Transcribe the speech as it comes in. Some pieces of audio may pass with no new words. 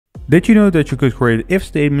Did you know that you could create if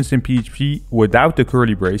statements in PHP without the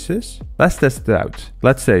curly braces? Let's test it out.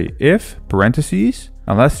 Let's say if parentheses,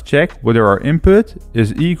 and let's check whether our input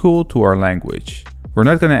is equal to our language. We're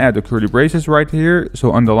not going to add the curly braces right here,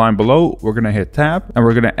 so on the line below we're going to hit tab and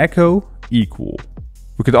we're going to echo equal.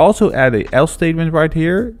 We could also add a else statement right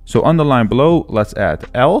here, so on the line below let's add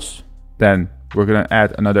else, then we're going to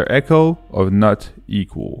add another echo of not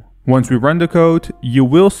equal. Once we run the code, you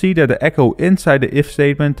will see that the echo inside the if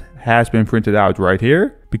statement has been printed out right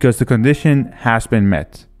here because the condition has been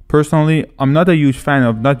met. Personally, I'm not a huge fan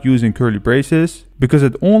of not using curly braces because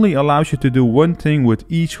it only allows you to do one thing with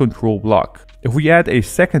each control block. If we add a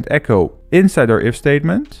second echo inside our if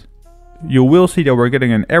statement, you will see that we're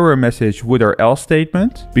getting an error message with our else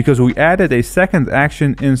statement because we added a second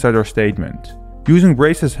action inside our statement. Using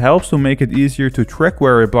braces helps to make it easier to track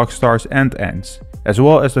where a block starts and ends, as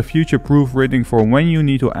well as a future-proof reading for when you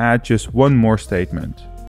need to add just one more statement.